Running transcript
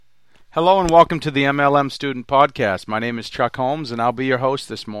Hello and welcome to the MLM Student Podcast. My name is Chuck Holmes and I'll be your host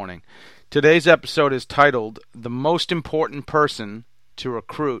this morning. Today's episode is titled, The Most Important Person to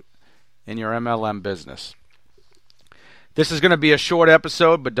Recruit in Your MLM Business. This is going to be a short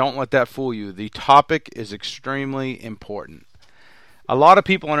episode, but don't let that fool you. The topic is extremely important. A lot of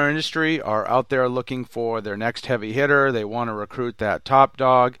people in our industry are out there looking for their next heavy hitter. They want to recruit that top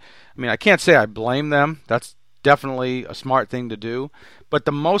dog. I mean, I can't say I blame them. That's definitely a smart thing to do. But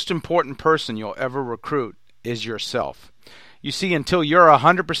the most important person you'll ever recruit is yourself. You see, until you're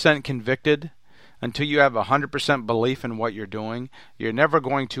 100% convicted, until you have 100% belief in what you're doing, you're never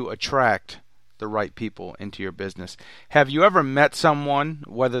going to attract the right people into your business. Have you ever met someone,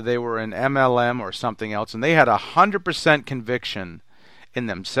 whether they were in MLM or something else, and they had 100% conviction in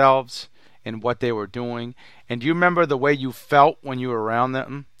themselves, in what they were doing, and do you remember the way you felt when you were around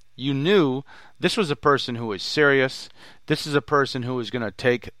them? You knew this was a person who was serious. This is a person who was going to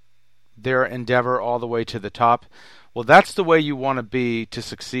take their endeavor all the way to the top. Well, that's the way you want to be to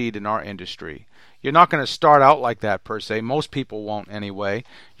succeed in our industry. You're not going to start out like that per se. Most people won't anyway.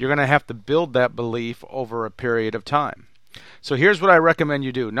 You're going to have to build that belief over a period of time. So here's what I recommend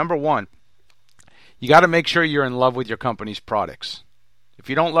you do. Number one, you got to make sure you're in love with your company's products. If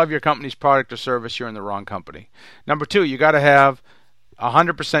you don't love your company's product or service, you're in the wrong company. Number two, you got to have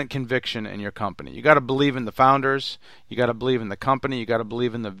 100% conviction in your company. You got to believe in the founders. You got to believe in the company. You got to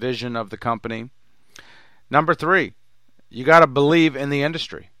believe in the vision of the company. Number three, you got to believe in the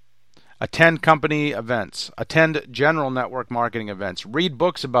industry. Attend company events. Attend general network marketing events. Read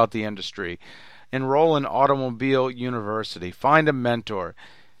books about the industry. Enroll in Automobile University. Find a mentor.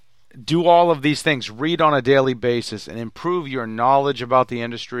 Do all of these things. Read on a daily basis and improve your knowledge about the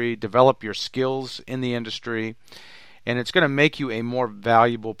industry. Develop your skills in the industry. And it's going to make you a more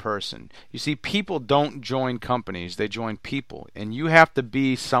valuable person. You see, people don't join companies, they join people. And you have to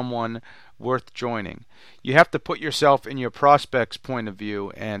be someone worth joining. You have to put yourself in your prospect's point of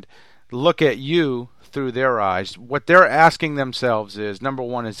view and look at you through their eyes. What they're asking themselves is, number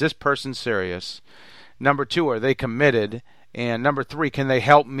one, is this person serious? Number two, are they committed? And number three, can they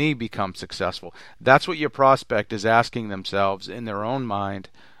help me become successful? That's what your prospect is asking themselves in their own mind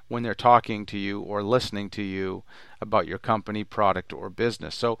when they're talking to you or listening to you about your company, product, or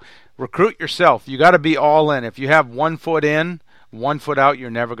business. So recruit yourself. You got to be all in. If you have 1 foot in, 1 foot out, you're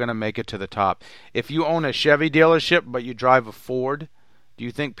never going to make it to the top. If you own a Chevy dealership but you drive a Ford, do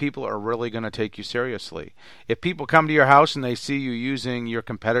you think people are really going to take you seriously? If people come to your house and they see you using your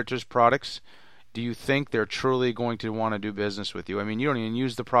competitors' products, do you think they're truly going to want to do business with you? I mean, you don't even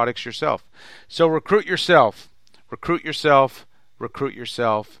use the products yourself. So recruit yourself. Recruit yourself. Recruit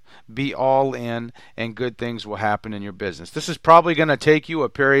yourself, be all in, and good things will happen in your business. This is probably going to take you a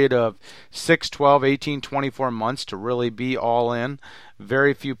period of 6, 12, 18, 24 months to really be all in.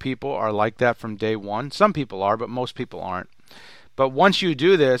 Very few people are like that from day one. Some people are, but most people aren't. But once you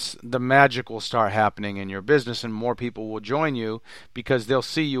do this, the magic will start happening in your business and more people will join you because they'll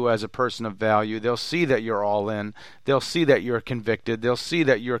see you as a person of value. They'll see that you're all in. They'll see that you're convicted. They'll see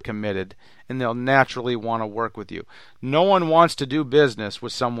that you're committed. And they'll naturally want to work with you. No one wants to do business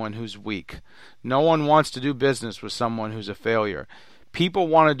with someone who's weak. No one wants to do business with someone who's a failure. People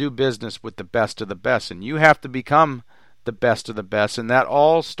want to do business with the best of the best. And you have to become the best of the best. And that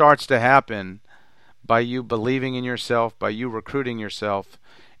all starts to happen by you believing in yourself, by you recruiting yourself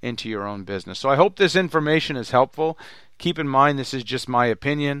into your own business. So I hope this information is helpful. Keep in mind this is just my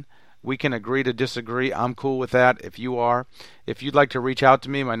opinion. We can agree to disagree. I'm cool with that if you are. If you'd like to reach out to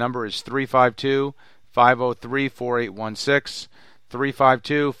me, my number is 352-503-4816.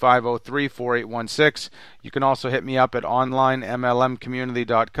 352-503-4816. You can also hit me up at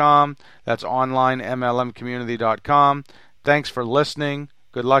onlinemlmcommunity.com. That's onlinemlmcommunity.com. Thanks for listening.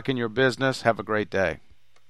 Good luck in your business. Have a great day.